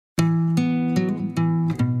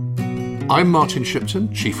I'm Martin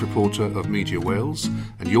Shipton, Chief Reporter of Media Wales,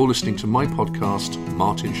 and you're listening to my podcast,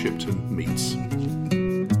 Martin Shipton Meets.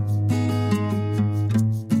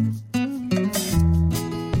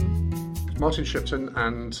 Martin Shipton,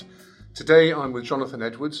 and today I'm with Jonathan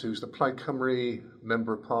Edwards, who's the Plaid Cymru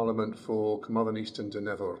Member of Parliament for Carmarthen East and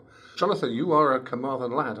Dynevor. Jonathan, you are a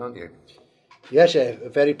Carmarthen lad, aren't you? Yes,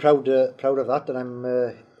 very proud of that, and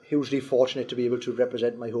I'm hugely fortunate to be able to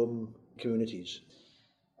represent my home communities.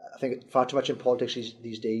 I think far too much in politics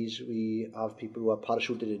these days we have people who are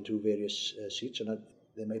parachuted into various seats, and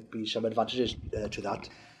there might be some advantages to that.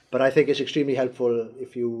 But I think it's extremely helpful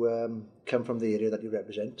if you come from the area that you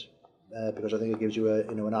represent, because I think it gives you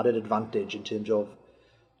an added advantage in terms of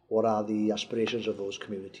what are the aspirations of those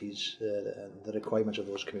communities, the requirements of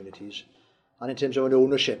those communities, and in terms of an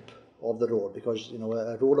ownership of the role, because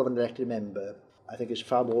a role of an elected member, I think, is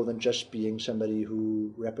far more than just being somebody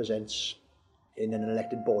who represents in an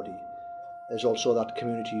elected body. There's also that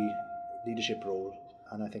community leadership role,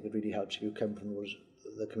 and I think it really helps if you come from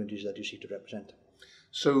the communities that you seek to represent.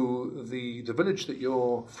 So the village that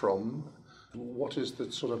you're from, what is the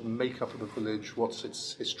sort of makeup of the village? What's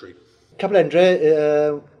its history? Capel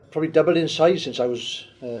Hendre, probably doubled in size since I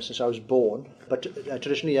was born, but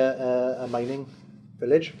traditionally a mining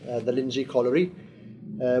village, the Lindsay Colliery,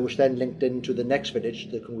 which then linked into the next village,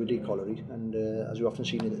 the Cwngwyddy Colliery, and as we've often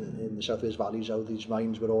seen in the South Wales valleys, how these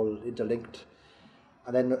mines were all interlinked.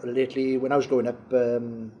 And then lately, when I was growing up,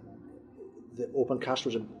 the open cast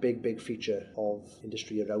was a big feature of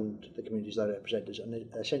industry around the communities that I represented. And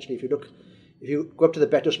essentially, if you go up to the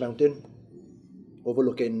Betws Mountain,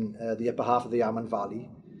 overlooking the upper half of the Armand Valley,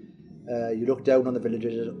 you look down on the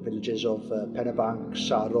villages of Penybank,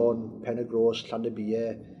 Saron, Penygros,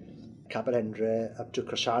 Llandybie, Capel Hendre, up to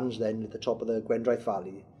Cressans, then at the top of the Gwendraeth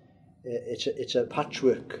Valley. It's a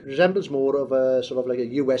patchwork. It resembles more of a sort of like a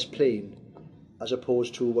US plain, as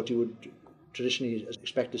opposed to what you would traditionally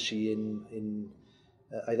expect to see in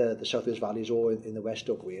either the South Wales valleys or in the west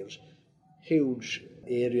of Wales. Huge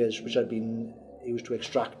areas which had been used to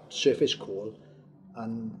extract surface coal,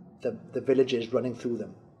 and the villages running through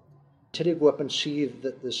them. Until you go up and see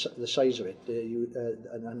the size of it,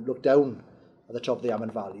 and look down at the top of the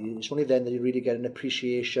Armand Valley, it's only then that you really get an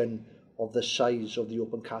appreciation of the size of the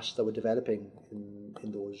open cast that were developing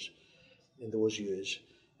in those years.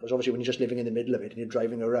 Because obviously when you're just living in the middle of it and you're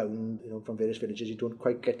driving around from various villages, you don't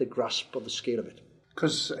quite get the grasp of the scale of it.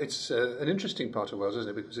 Because it's an interesting part of Wales,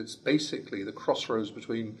 isn't it? Because it's basically the crossroads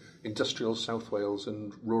between industrial South Wales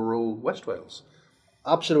and rural West Wales.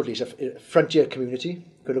 Absolutely, it's a frontier community.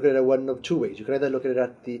 You could look at it one of two ways. You could either look at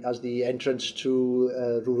it as the entrance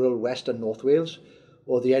to rural West and North Wales,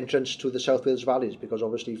 or the entrance to the South Wales valleys, because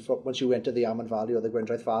obviously once you enter the Armand Valley or the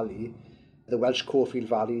Gwendraeth Valley, the Welsh Coalfield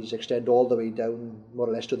valleys extend all the way down more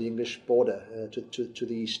or less to the English border, to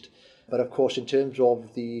the east. But of course, in terms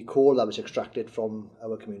of the coal that was extracted from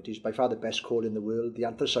our communities, by far the best coal in the world, the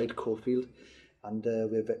anthracite coalfield, and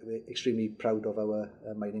we're extremely proud of our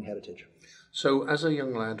mining heritage. So, as a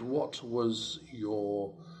young lad, what was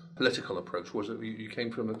your political approach? Was it you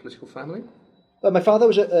came from a political family? Well, my father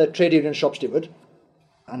was a trade union shop steward,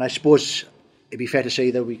 and I suppose it'd be fair to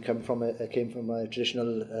say that we came from a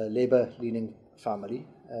traditional Labour-leaning family.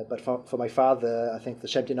 But for my father, I think the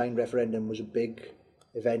 '79 referendum was a big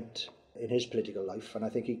event in his political life, and I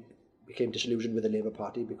think he became disillusioned with the Labour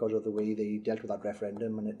Party because of the way they dealt with that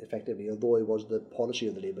referendum, and effectively, although it was the policy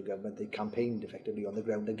of the Labour government, they campaigned effectively on the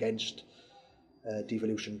ground against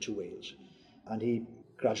devolution to Wales. And he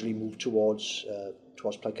gradually moved towards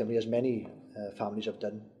Plaid Cymru, as many families have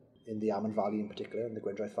done in the Armand Valley in particular, and the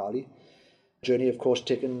Gwendraeth Valley. Journey, of course,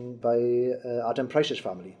 taken by Adam Price's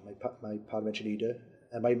family, my parliamentary leader,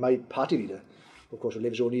 my party leader, of course, who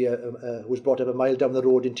lives only, who was brought up a mile down the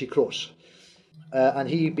road in T Close. And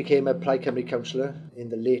he became a Plaid Cymru councillor in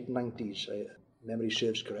the late 90s, memory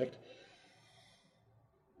serves correct.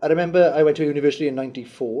 I remember I went to university in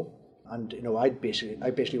 94, and I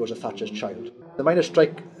basically was a Thatcher's child. The miners'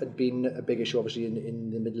 strike had been a big issue, obviously,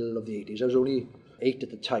 in the middle of the 80s. I was only 8 at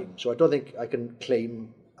the time, so I don't think I can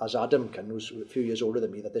claim, as Adam can, who's a few years older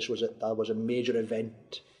than me, that that was a major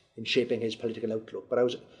event in shaping his political outlook. But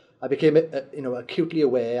I became acutely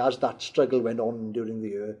aware as that struggle went on during the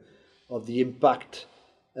year of the impact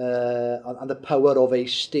and the power of a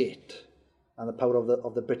state and the power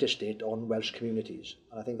of the British state on Welsh communities.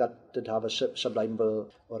 And I think that did have a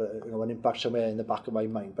subliminal or an impact somewhere in the back of my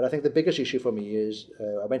mind. But I think the biggest issue for me is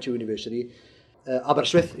I went to university,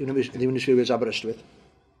 Aberystwyth, the University of Wales Aberystwyth,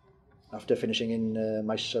 after finishing in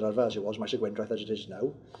Maes yr Arfa, as it was, Maes y Gwendraeth as it is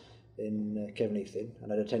now, in Cefneithin,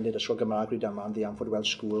 and I'd attended Ysgol Gymraeg Rhydyman, the Amford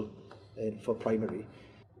Welsh School for primary.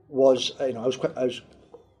 was,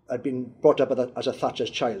 I'd been brought up as a Thatcher's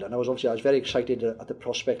child, and I was very excited at the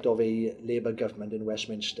prospect of a Labour government in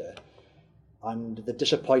Westminster, and the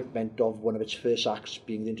disappointment of one of its first acts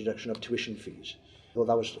being the introduction of tuition fees. Though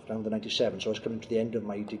that was around the 97, so I was coming to the end of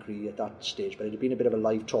my degree at that stage, but it had been a bit of a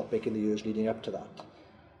live topic in the years leading up to that.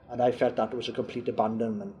 And I felt that it was a complete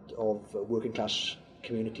abandonment of working class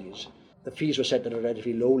communities. The fees were set at a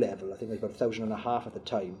relatively low level, I think it was about £1,500 at the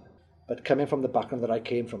time. But coming from the background that I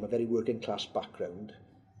came from, a very working class background,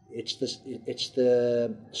 it's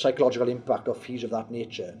the psychological impact of fees of that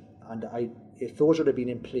nature. And if those would have been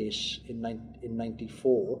in place in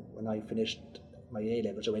 94, when I finished my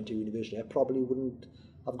A-levels, I went to university, I probably wouldn't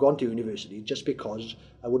have gone to university, just because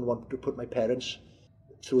I wouldn't want to put my parents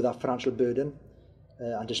through that financial burden.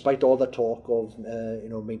 And despite all the talk of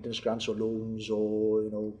maintenance grants or loans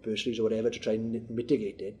or bursaries or whatever to try and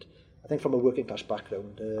mitigate it, I think from a working class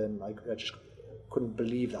background, I just couldn't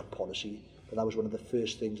believe that policy. But that was one of the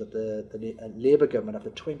first things that the Labour government, after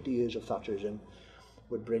 20 years of Thatcherism,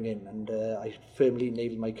 would bring in. And I firmly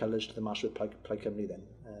nailed my colours to the mast with Plaid Cymru then.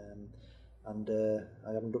 And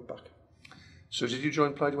I haven't looked back. So did you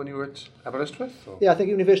join Plaid when you were at Aberystwyth? Or? Yeah, I think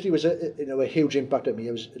university was a huge impact on me.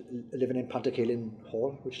 I was living in Pantycelyn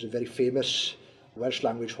Hall, which is a very famous Welsh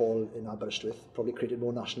language hall in Aberystwyth. Probably created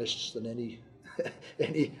more nationalists than any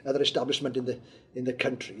other establishment in the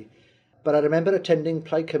country. But I remember attending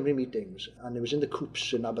Plaid Cymru meetings, and it was in the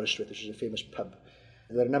Coops in Aberystwyth, which is a famous pub.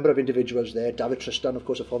 There were a number of individuals there. David Tristan, of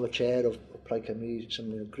course, a former chair of Plaid Cymru,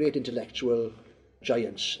 some great intellectual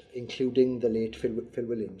giants, including the late Phil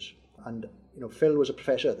Williams. And Phil was a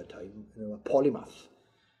professor at the time, a polymath,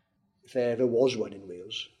 if there ever was one in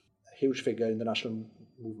Wales, a huge figure in the national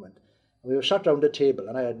movement. And we were sat round a table,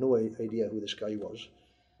 and I had no idea who this guy was.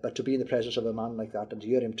 But to be in the presence of a man like that and to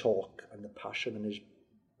hear him talk, and the passion and his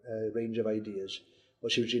range of ideas,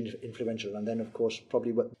 was hugely influential. And then, of course,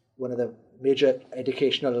 probably one of the major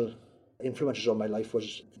educational influences on my life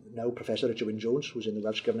was now Professor Richard Wyn-Jones, who's in the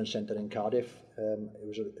Welsh Governance Centre in Cardiff. It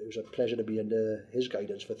was a pleasure to be under his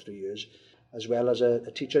guidance for 3 years, as well as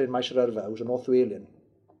a teacher in Maes yr Yrfa, who's a North Walian,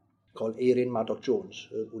 called Erin Maddock Jones,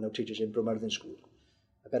 who now teaches in Bromyrddin School.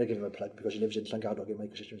 I better give him a plug because he lives in Llangadog in my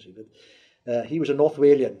constituency. But he was a North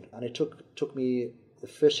Walian, and it took me the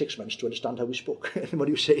first 6 months to understand how he spoke and what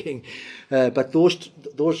he was saying. But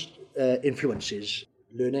those influences,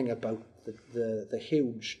 learning about the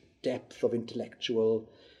huge depth of intellectual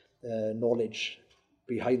knowledge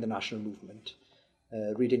behind the national movement,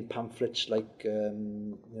 reading pamphlets like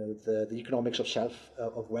the Economics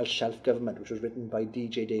of Welsh Self-Government, which was written by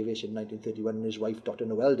D.J. Davies in 1931 and his wife Dr.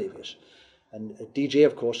 Noel Davies. And D.J.,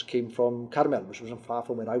 of course, came from Carmel, which wasn't far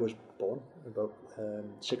from where I was born, about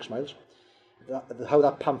 6 miles. How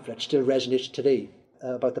that pamphlet still resonates today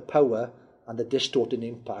about the power and the distorting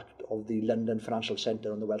impact of the London financial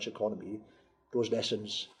centre on the Welsh economy. Those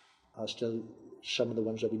lessons are still some of the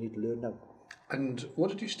ones that we need to learn now. And what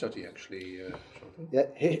did you study, actually, Jonathan? Yeah,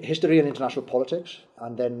 history and international politics,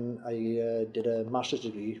 and then I did a master's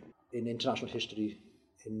degree in international history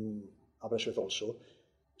in Aberystwyth also,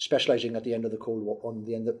 specialising at the end of the Cold War, on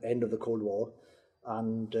the end of the Cold War,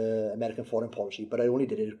 and American foreign policy. But I only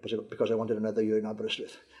did it because I wanted another year in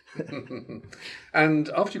Aberystwyth. And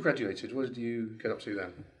after you graduated, what did you get up to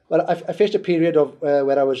then? Well, I faced a period of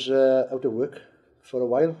where I was out of work for a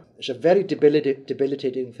while. It's a very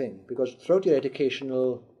debilitating thing, because throughout your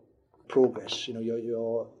educational progress,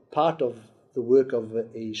 you're part of the work of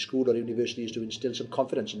a school or university is to instill some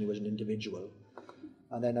confidence in you as an individual.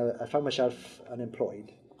 And then I found myself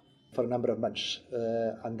unemployed for a number of months.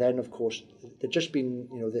 And then, of course, there'd just been,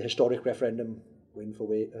 the historic referendum win for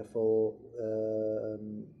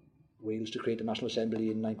Wales to create a National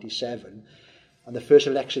Assembly in 97. And the first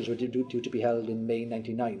elections were due to be held in May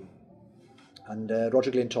 99. And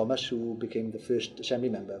Roger Glyn-Thomas, who became the first Assembly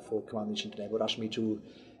member for Carmarthen East Centre, asked me to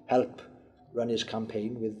help run his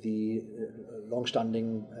campaign with the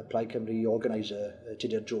long-standing Plaid Cymru organiser,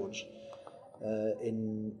 Tudur Jones,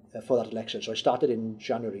 for that election. So I started in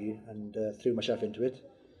January and threw myself into it.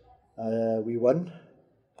 We won,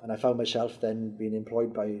 and I found myself then being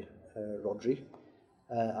employed by Rodri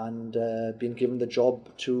and being given the job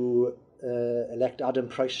to elect Adam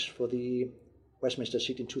Price for the Westminster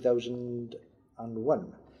seat in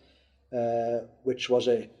 2001, which was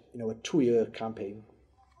a 2-year campaign.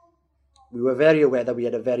 We were very aware that we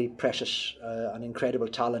had a very precious and incredible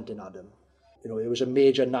talent in Adam. It was a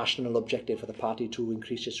major national objective for the party to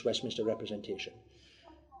increase its Westminster representation.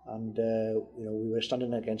 And, we were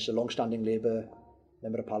standing against a long-standing Labour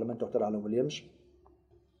Member of Parliament, Dr. Alan Williams,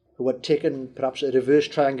 who had taken perhaps a reverse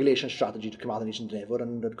triangulation strategy to Carmarthen East and Neville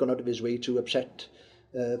and had gone out of his way to upset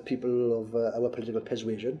people of our political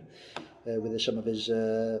persuasion with some of his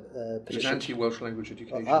positions. It was anti-Welsh language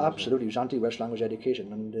education. Absolutely, it was anti-Welsh language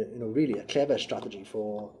education, and really a clever strategy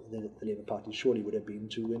for the Labour Party surely would have been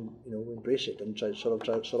to embrace it and try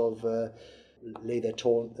lay their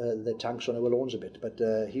tanks on our lawns a bit. But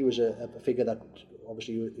he was a figure that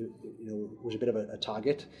obviously was a bit of a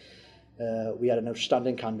target. We had an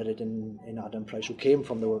outstanding candidate in Adam Price who came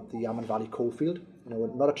from the Amman Valley coalfield.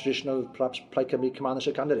 Not a traditional, perhaps, Plaid Cymru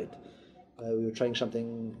Commander candidate. We were trying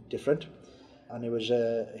something different, and it was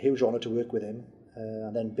a huge honour to work with him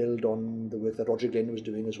and then build on the work that Roger Glynn was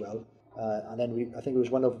doing as well. And then I think it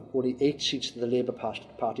was one of only 8 seats that the Labour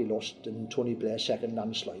Party lost, and Tony Blair's second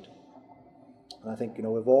landslide. And I think,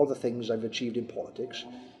 of all the things I've achieved in politics,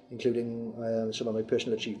 including some of my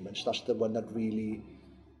personal achievements, that's the one that really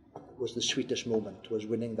was the sweetest moment, was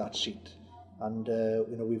winning that seat. And,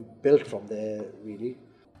 we've built from there, really.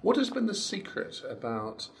 What has been the secret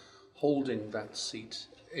about holding that seat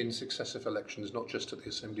in successive elections, not just at the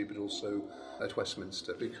Assembly but also at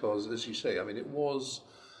Westminster? Because, as you say, it was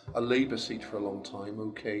a Labour seat for a long time.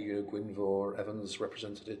 OK, Gwynfor Evans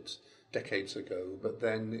represented it decades ago, but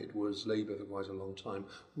then it was Labour for quite a long time.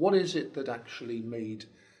 What is it that actually made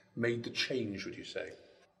the change, would you say?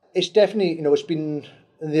 It's definitely, it's been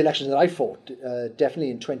in the elections that I fought,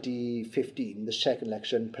 definitely in 2015, the second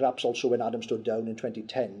election, perhaps also when Adam stood down in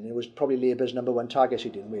 2010, it was probably Labour's number one target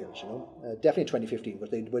seat in Wales, definitely in 2015,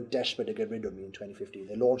 because they were desperate to get rid of me in 2015.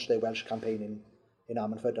 They launched their Welsh campaign in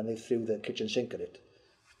Ammanford, and they threw the kitchen sink at it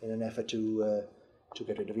in an effort to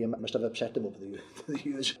get rid of me. It must have upset them over the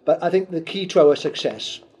years. But I think the key to our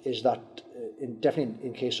success is that, definitely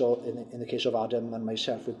in the case of Adam and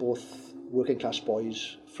myself, we're both working class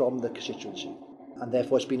boys from the constituency. And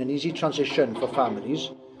therefore it's been an easy transition for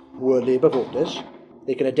families who are Labour voters.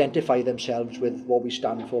 They can identify themselves with what we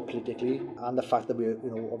stand for politically, and the fact that we're,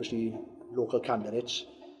 obviously local candidates.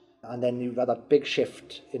 And then you've had that big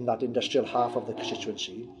shift in that industrial half of the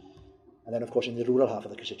constituency. And then, of course, in the rural half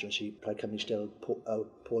of the constituency, Plaid Cymru still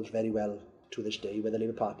polls very well to this day, where the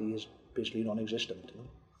Labour Party is basically non-existent.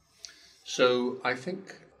 So I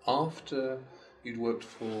think after you'd worked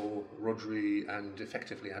for Rhodri and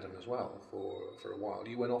effectively Adam as well for a while,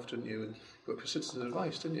 you went off, didn't you, and worked for Citizens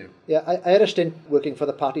Advice, didn't you? Yeah, I had a stint working for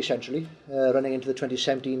the party centrally, running into the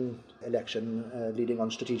 2017 election, leading on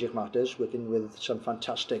strategic matters, working with some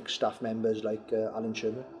fantastic staff members like Alan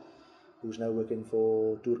Sherman, who's now working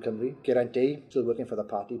for Dŵr Cymru. Geraint Day, still working for the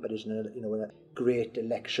party, but is a great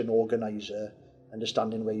election organiser,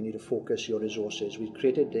 understanding where you need to focus your resources. We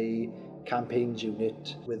created a campaigns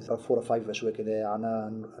unit with about 4 or 5 of us working there, Anna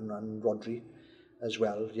and Rhodri as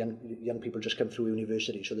well. Young people just come through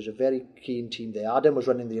university, so there's a very keen team there. Adam was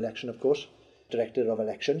running the election, of course, Director of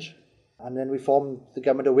Elections, and then we formed the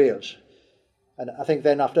Government of Wales. And I think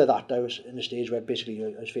then after that, I was in a stage where basically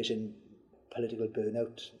I was facing political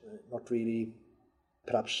burnout, not really,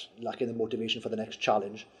 perhaps lacking the motivation for the next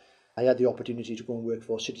challenge. I had the opportunity to go and work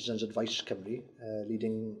for Citizens Advice Cymru,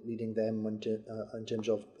 leading them in terms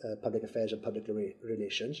of public affairs and public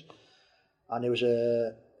relations. And it was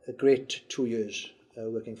a great 2 years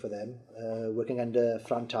working for them, working under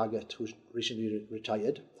Fran Taggart, who's recently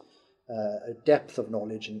retired. A depth of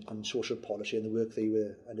knowledge in social policy and the work they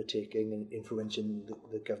were undertaking and influencing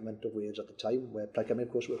the government of Wales at the time, where Plaid Cymru,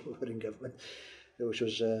 of course, were in government, which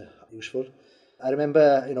was useful. I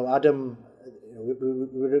remember, Adam, we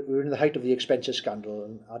were in the height of the expenses scandal,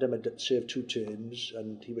 and Adam had served 2 terms,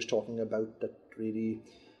 and he was talking about that really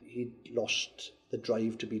he'd lost the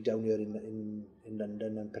drive to be down here in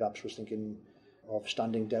London, and perhaps was thinking of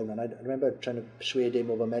standing down. And I remember trying to persuade him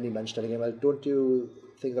over many months, telling him, well, don't you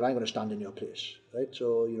think that I'm going to stand in your place, right?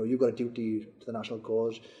 So, you've got a duty to the national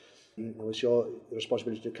cause. It's your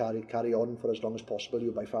responsibility to carry on for as long as possible.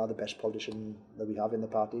 You're by far the best politician that we have in the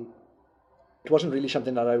party. It wasn't really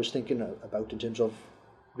something that I was thinking about in terms of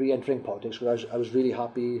re-entering politics, because I was really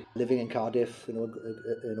happy living in Cardiff,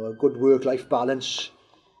 a good work-life balance.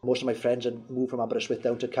 Most of my friends had moved from Aberystwyth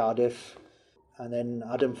down to Cardiff. And then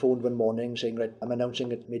Adam phoned one morning saying, right, I'm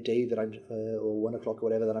announcing at midday that I'm, or 1 o'clock or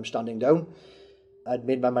whatever, that I'm standing down. I'd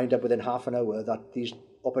made my mind up within half an hour that these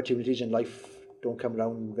opportunities in life don't come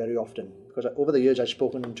around very often. Because over the years I've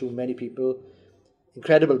spoken to many people,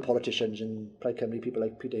 incredible politicians in Plaid Cymru, people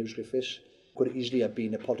like Peter Hughes-Griffiths, could easily have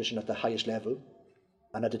been a politician at the highest level,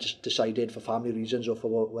 and had just decided for family reasons or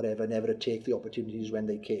for whatever, never to take the opportunities when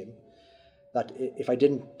they came. That if I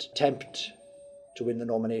didn't attempt to win the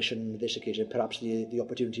nomination this occasion, perhaps the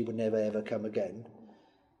opportunity would never ever come again.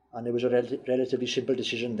 And it was a relatively simple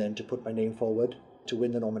decision then to put my name forward. to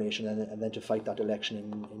win the nomination and then to fight that election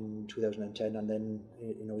in 2010. And then,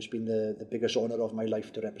 it's been the biggest honour of my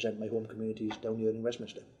life to represent my home communities down here in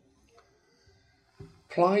Westminster.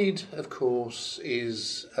 Plaid, of course,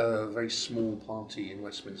 is a very small party in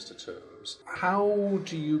Westminster terms. How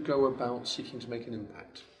do you go about seeking to make an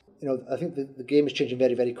impact? I think the game is changing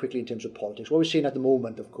very, very quickly in terms of politics. What we're seeing at the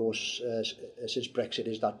moment, of course, since Brexit,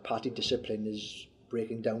 is that party discipline is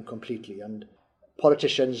breaking down completely, and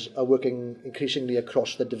politicians are working increasingly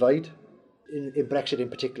across the divide. In Brexit in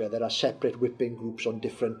particular, there are separate whipping groups on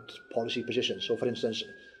different policy positions. So, for instance,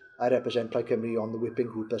 I represent Plaid Cymru on the whipping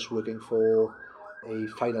group that's working for a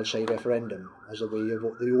final say referendum as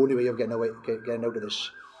the only way of getting out of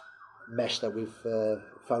this mess that we've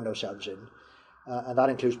found ourselves in, and that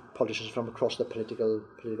includes politicians from across the political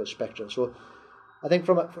spectrum. So, I think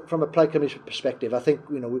from a Plaid Cymru perspective, I think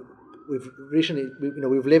we've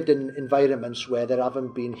lived in environments where there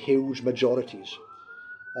haven't been huge majorities,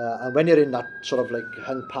 and when you're in that sort of like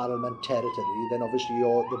hung parliament territory, then obviously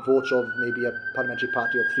the votes of maybe a parliamentary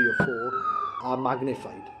party of 3 or 4 are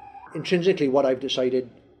magnified. Intrinsically, what I've decided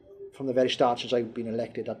from the very start since I've been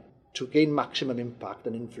elected, that to gain maximum impact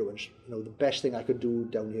and influence, the best thing I could do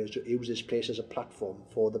down here is to use this place as a platform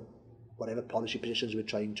for whatever policy positions we're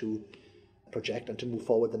trying to project and to move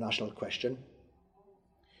forward the national question.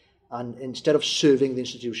 And instead of serving the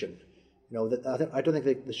institution, I don't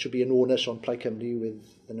think there should be an onus on Plaid Cymru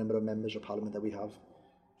with the number of members of Parliament that we have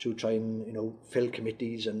to try and fill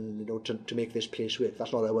committees and to make this place work.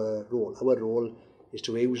 That's not our role. Our role is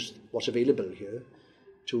to use what's available here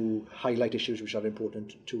to highlight issues which are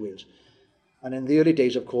important to Wales. And in the early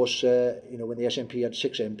days, of course, when the SNP had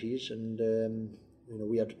 6 MPs, and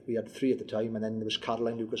we had 3 at the time, and then there was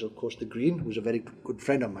Caroline Lucas, of course, the Green, who's a very good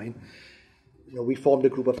friend of mine. We formed a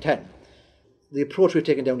group of 10. The approach we've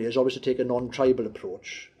taken down here is always to take a non-tribal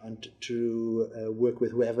approach and to work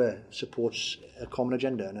with whoever supports a common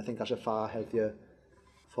agenda, and I think that's a far healthier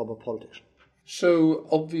form of politics. So,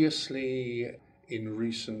 obviously, in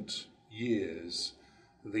recent years,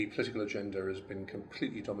 the political agenda has been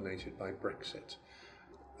completely dominated by Brexit.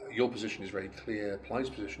 Your position is very clear, Plaid's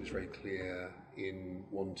position is very clear in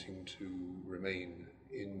wanting to remain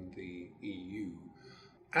in the EU.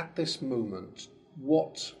 At this moment,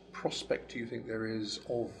 what prospect do you think there is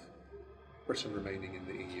of Britain remaining in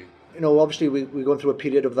the EU? Obviously we're going through a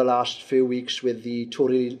period over the last few weeks with the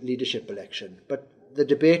Tory leadership election, but the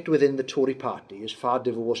debate within the Tory party is far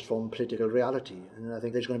divorced from political reality, and I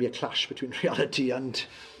think there's going to be a clash between reality and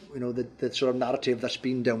the sort of narrative that's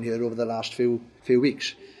been down here over the last few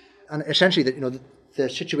weeks. And essentially the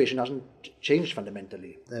situation hasn't changed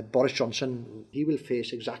fundamentally. Boris Johnson, he will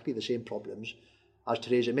face exactly the same problems as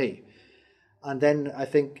Theresa May. And then I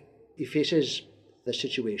think he faces the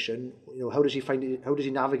situation, how does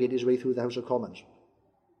he navigate his way through the House of Commons?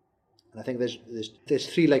 And I think there's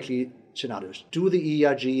 3 likely scenarios. Do the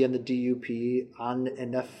ERG and the DUP and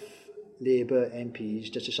enough Labour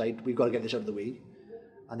MPs just decide we've got to get this out of the way,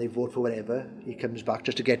 and they vote for whatever he comes back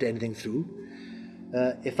just to get anything through?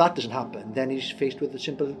 If that doesn't happen, then he's faced with a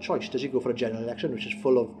simple choice. Does he go for a general election, which is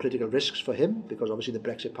full of political risks for him, because obviously the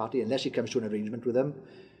Brexit party, unless he comes to an arrangement with them,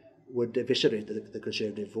 would eviscerate the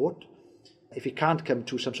Conservative vote? If he can't come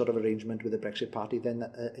to some sort of arrangement with the Brexit party, then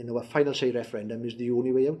a final say referendum is the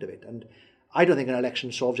only way out of it. And I don't think an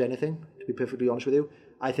election solves anything, to be perfectly honest with you.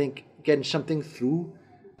 I think getting something through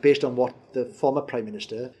based on what the former Prime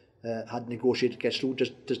Minister had negotiated gets through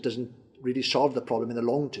just doesn't really solve the problem in the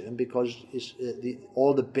long term, because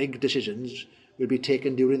all the big decisions will be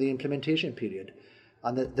taken during the implementation period.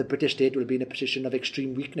 And the British state will be in a position of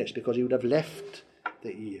extreme weakness, because he would have left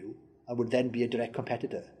the EU and would then be a direct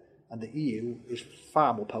competitor. And the EU is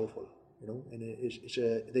far more powerful,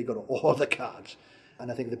 and they've got all the cards. And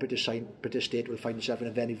I think the British state will find itself in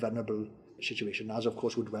a very vulnerable situation, as of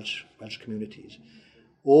course would Welsh communities.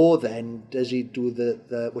 Or then does he do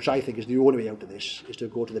which I think is the only way out of this, is to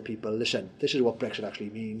go to the people, listen, this is what Brexit actually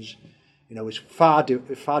means. It's far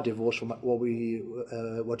divorced from what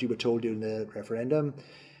you were told during the referendum.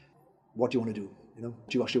 What do you want to do?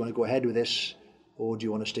 Do you actually want to go ahead with this, or do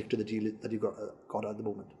you want to stick to the deal that you've got at the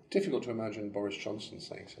moment? Difficult to imagine Boris Johnson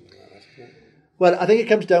saying something like that, isn't it? Well, I think it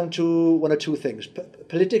comes down to one or two things.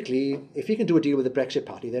 Politically, if he can do a deal with the Brexit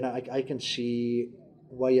party, then I can see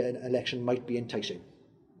why an election might be enticing,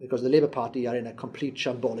 because the Labour Party are in a complete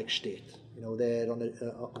shambolic state. They're on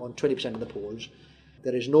 20% of the polls.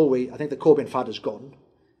 There is no way. I think the Corbyn fad is gone.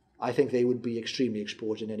 I think they would be extremely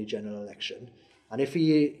exposed in any general election. And if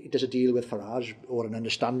he does a deal with Farage, or an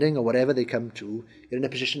understanding, or whatever they come to, you're in a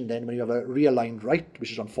position then when you have a realigned right,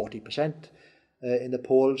 which is on 40% in the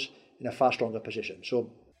polls, in a far stronger position. So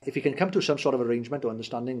If he can come to some sort of arrangement or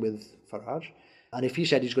understanding with Farage, and if he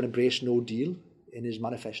said he's going to embrace no deal in his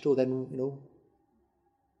manifesto, then,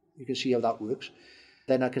 you can see how that works.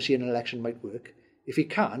 Then I can see an election might work. If he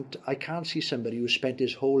can't, I can't see somebody who spent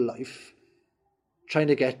his whole life trying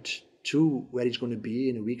to get to where he's going to be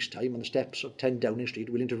in a week's time on the steps of 10 Downing Street,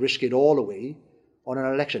 willing to risk it all away on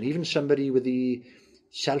an election. Even somebody with the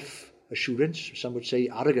self-assurance, some would say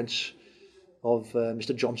arrogance, of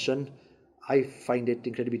Mr. Johnson, I find it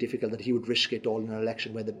incredibly difficult that he would risk it all in an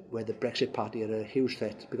election where the Brexit Party are a huge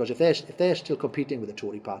threat. Because if they're still competing with the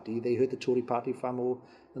Tory Party, they hurt the Tory Party far more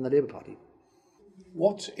than the Labour Party.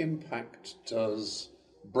 What impact does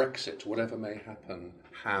Brexit, whatever may happen,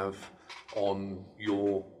 have on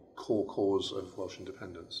your core cause of Welsh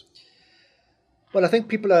independence? Well, I think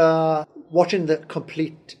people are watching the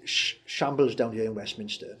complete shambles down here in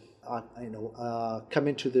Westminster,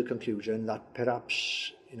 coming to the conclusion that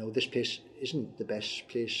perhaps this place isn't the best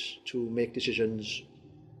place to make decisions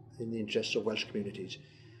in the interests of Welsh communities.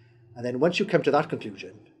 And then once you come to that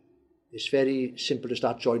conclusion, it's very simple to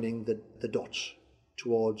start joining the dots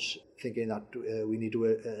towards thinking that we need to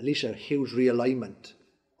at least a huge realignment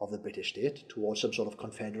of the British state towards some sort of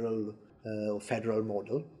confederal or federal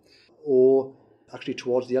model, or actually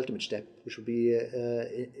towards the ultimate step, which would be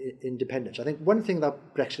independence. I think one thing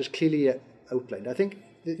that Brexit has clearly outlined, I think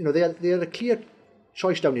they are a clear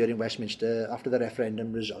choice down here in Westminster after the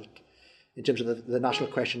referendum result, in terms of the national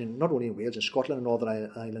question, not only in Wales, in Scotland and Northern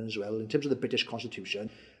Ireland as well, in terms of the British Constitution.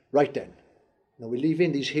 Right then, we're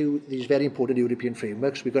leaving these very important European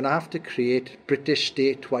frameworks. We're going to have to create British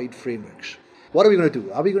state-wide frameworks. What are we going to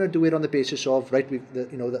do? Are we going to do it on the basis of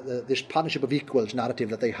this partnership of equals narrative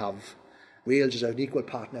that they have? Wales is an equal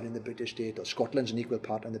partner in the British state, or Scotland's an equal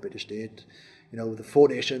partner in the British state. The four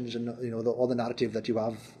nations, and all the narrative that you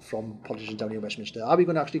have from politicians down here in Westminster. Are we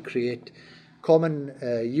going to actually create common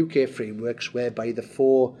UK frameworks whereby the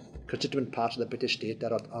four constituent parts of the British state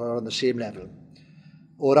are on the same level?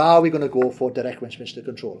 Or are we going to go for direct Westminster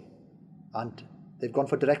control? And they've gone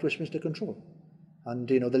for direct Westminster control. And,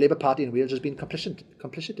 the Labour Party in Wales has been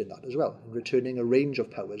complicit in that as well, in returning a range of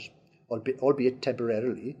powers, albeit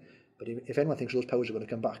temporarily. But if anyone thinks those powers are going to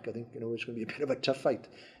come back, I think, it's going to be a bit of a tough fight.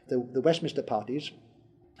 The Westminster parties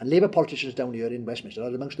and Labour politicians down here in Westminster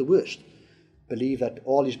are amongst the worst, believe that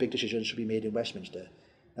all these big decisions should be made in Westminster.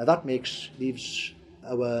 Now that leaves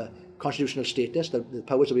our constitutional status, the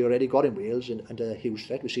powers that we already got in Wales, under a huge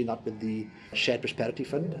threat. We've seen that with the Shared Prosperity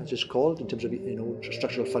Fund, as it's called, in terms of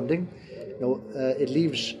structural funding. It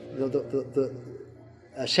leaves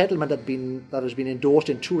a settlement that has been endorsed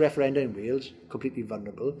in 2 referenda in Wales completely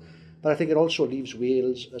vulnerable. But I think it also leaves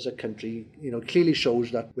Wales as a country, clearly shows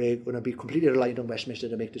that we're going to be completely reliant on Westminster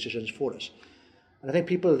to make decisions for us. And I think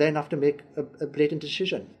people then have to make a blatant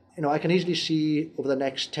decision. I can easily see over the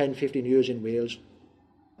next 10, 15 years in Wales,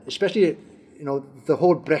 especially, the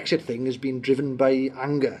whole Brexit thing has been driven by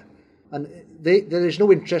anger. And there is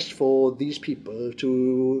no interest for these people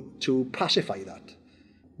to pacify that.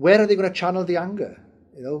 Where are they going to channel the anger?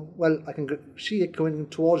 Well, I can see it going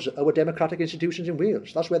towards our democratic institutions in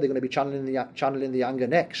Wales. That's where they're going to be channeling the anger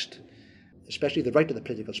next, especially the right of the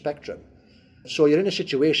political spectrum. So you're in a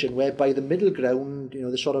situation whereby the middle ground,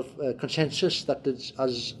 the sort of consensus that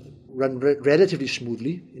has run relatively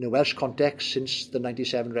smoothly in a Welsh context since the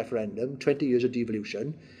 97 referendum, 20 years of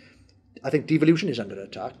devolution. I think devolution is under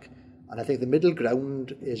attack. And I think the middle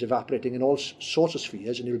ground is evaporating in all sorts of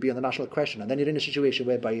spheres, and it will be on the national question. And then you're in a situation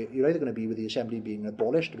whereby you're either going to be with the Assembly being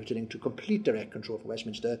abolished, returning to complete direct control for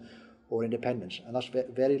Westminster, or independence. And that's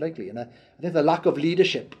very likely. And I think the lack of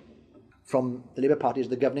leadership from the Labour Party as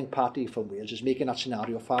the governing party from Wales is making that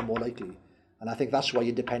scenario far more likely. And I think that's why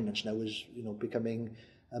independence now is becoming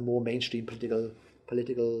a more mainstream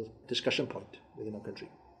political discussion point within our country.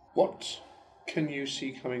 What can you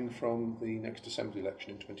see coming from the next Assembly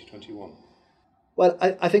election in 2021? Well,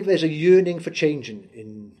 I think there's a yearning for change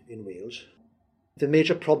in Wales. The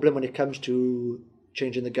major problem when it comes to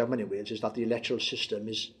changing the government in Wales is that the electoral system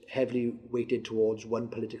is heavily weighted towards one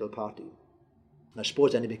political party. And I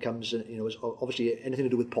suppose then it becomes, obviously anything to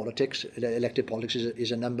do with politics, elected politics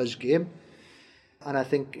is a numbers game. And I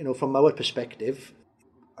think, from our perspective,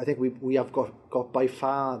 I think we have got by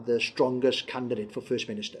far the strongest candidate for First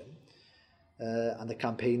Minister. And the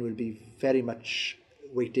campaign will be very much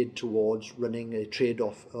weighted towards running a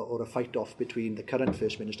trade-off or a fight-off between the current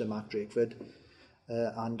First Minister, Mark Drakeford,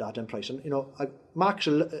 and Adam Price. And, Mark's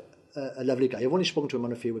a lovely guy. I've only spoken to him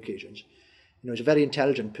on a few occasions. He's a very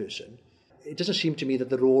intelligent person. It doesn't seem to me that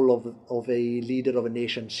the role of a leader of a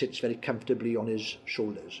nation sits very comfortably on his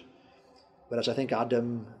shoulders. Whereas I think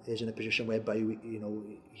Adam is in a position whereby,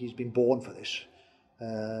 he's been born for this.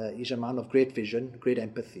 He's a man of great vision, great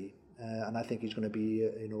empathy, and I think he's going to be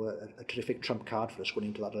a terrific trump card for us going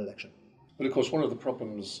into that election. But of course, one of the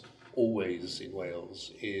problems always in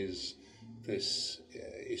Wales is this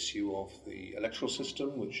issue of the electoral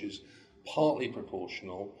system, which is partly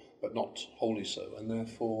proportional, but not wholly so. And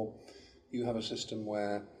therefore, you have a system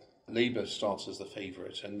where Labour starts as the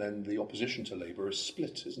favourite, and then the opposition to Labour is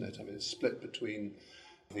split, isn't it? I mean, it's split between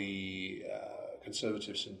the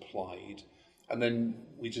Conservatives and Plaid, and then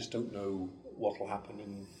we just don't know what will happen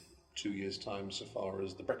in 2 years' time so far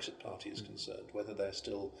as the Brexit Party is concerned, whether they're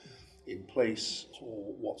still in place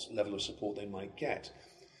or what level of support they might get.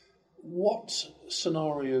 What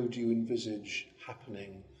scenario do you envisage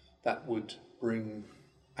happening that would bring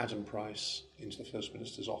Adam Price into the First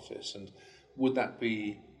Minister's office? And would that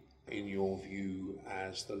be, in your view,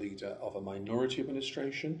 as the leader of a minority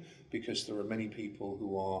administration? Because there are many people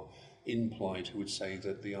who are in Plaid who would say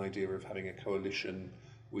that the idea of having a coalition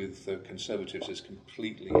with the Conservatives is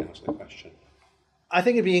completely out of the question. I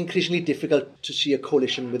think it'd be increasingly difficult to see a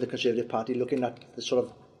coalition with the Conservative Party looking at the sort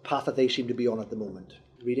of path that they seem to be on at the moment.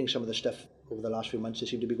 Reading some of the stuff over the last few months, they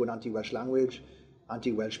seem to be going anti-Welsh language,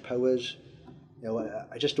 anti-Welsh powers.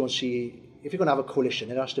 I just don't see, if you're going to have a coalition,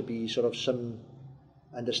 it has to be sort of some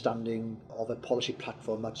understanding of a policy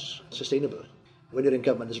platform that's sustainable. When you're in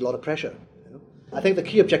government, there's a lot of pressure. I think the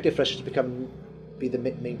key objective for us is to be the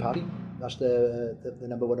main party. That's the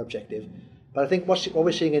number one objective. But I think what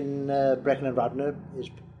we're seeing in Brecon and Radnor is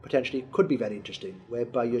potentially could be very interesting,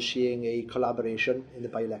 whereby you're seeing a collaboration in the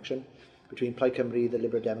by-election between Plaid Cymru, the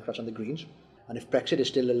Liberal Democrats and the Greens. And if Brexit is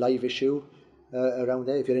still a live issue around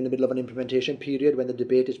there, if you're in the middle of an implementation period when the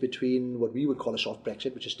debate is between what we would call a soft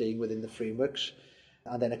Brexit, which is staying within the frameworks,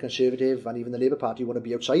 and then a Conservative and even the Labour Party want to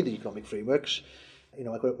be outside the economic frameworks, I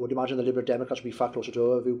would imagine the Liberal Democrats would be far closer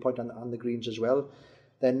to our viewpoint and the Greens as well.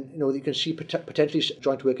 Then, you can see potentially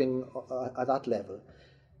joint working at that level.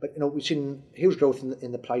 But, we've seen huge growth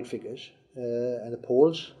in the Plaid figures, and the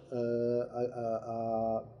polls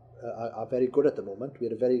are very good at the moment. We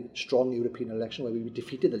had a very strong European election where we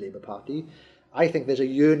defeated the Labour Party. I think there's a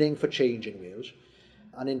yearning for change in Wales.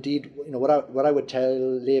 And indeed, what I would tell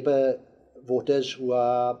Labour voters who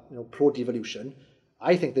are, pro-devolution,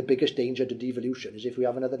 I think the biggest danger to devolution is if we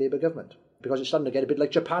have another Labour government, because it's starting to get a bit like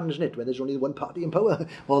Japan, isn't it, where there's only one party in power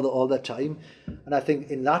all the time. And I think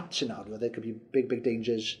in that scenario, there could be big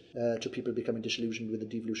dangers to people becoming disillusioned with the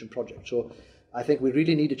devolution project. So I think we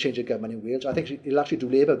really need to change the government in Wales. I think it'll actually do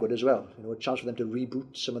Labour good as well. A chance for them to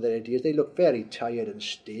reboot some of their ideas. They look very tired and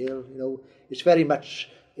stale. It's very much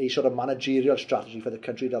a sort of managerial strategy for the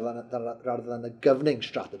country rather than a governing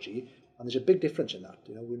strategy. And there's a big difference in that.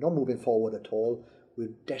 We're not moving forward at all. We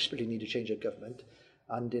desperately need to change the government.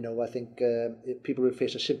 And, I think people will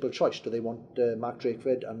face a simple choice. Do they want Mark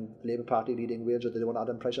Drakeford and the Labour Party leading Wales, or do they want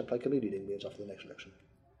Adam Price and Plaid Cymru leading Wales after the next election?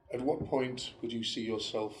 At what point would you see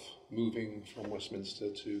yourself moving from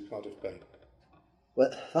Westminster to Cardiff Bay?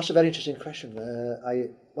 Well, that's a very interesting question.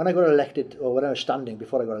 When I got elected, or when I was standing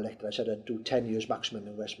before I got elected, I said I'd do 10 years maximum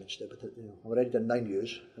in Westminster. But I've already done 9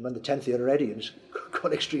 years. I'm on the 10th year already, and it's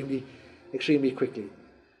gone extremely quickly.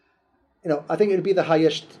 I think it'll be the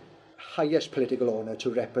highest political honour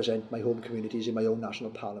to represent my home communities in my own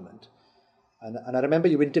national parliament. And I remember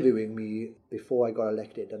you interviewing me before I got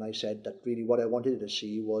elected, and I said that really what I wanted to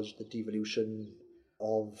see was the devolution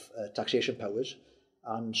of taxation powers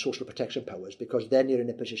and social protection powers, because then you're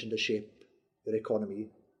in a position to shape your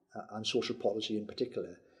economy and social policy in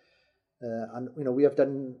particular. And there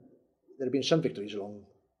have been some victories along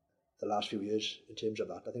the last few years in terms of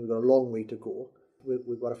that. I think we've got a long way to go.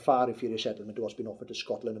 We've got a far inferior settlement to what's been offered to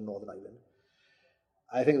Scotland and Northern Ireland.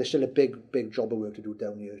 I think there's still a big job of work to do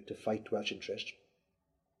down here to fight Welsh interests.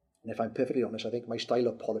 And if I'm perfectly honest, I think my style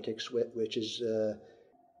of politics, which is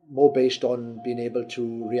more based on being able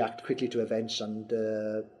to react quickly to events and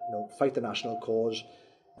fight the national cause,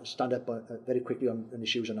 stand up very quickly on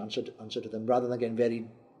issues and answer to them, rather than getting very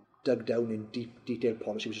dug down in deep, detailed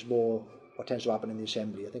policy, which is more what tends to happen in the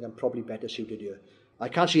Assembly. I think I'm probably better suited here. I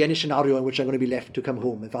can't see any scenario in which I'm going to be left to come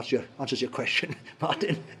home, if that answers your question,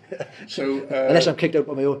 Martin. So, unless I'm kicked out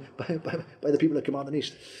by the people that command the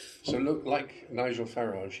East. So look, like Nigel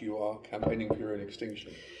Farage, you are campaigning for your own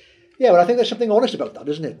extinction. Yeah, well, I think there's something honest about that,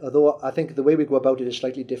 isn't it? Although I think the way we go about it is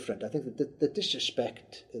slightly different. I think that the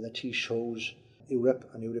disrespect that he shows Europe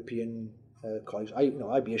and European colleagues,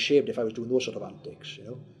 I'd be ashamed if I was doing those sort of antics,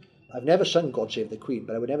 I've never sung God Save the Queen,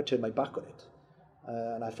 but I would never turn my back on it.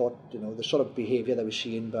 And I thought, the sort of behaviour that we're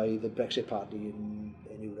seeing by the Brexit Party in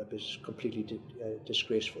Europe is completely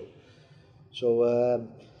disgraceful. So,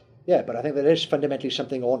 but I think there is fundamentally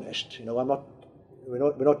something honest. I'm not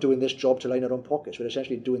we're not doing this job to line our own pockets. We're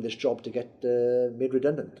essentially doing this job to get made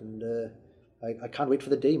redundant. And I can't wait for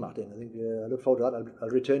the day, Martin. I think I look forward to that. I'll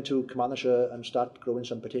return to Carmarthenshire and start growing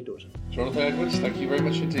some potatoes. Jonathan Edwards, thank you very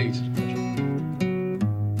much indeed.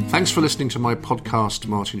 Thanks for listening to my podcast,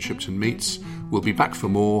 Martin Shipton Meets. We'll be back for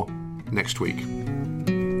more next week.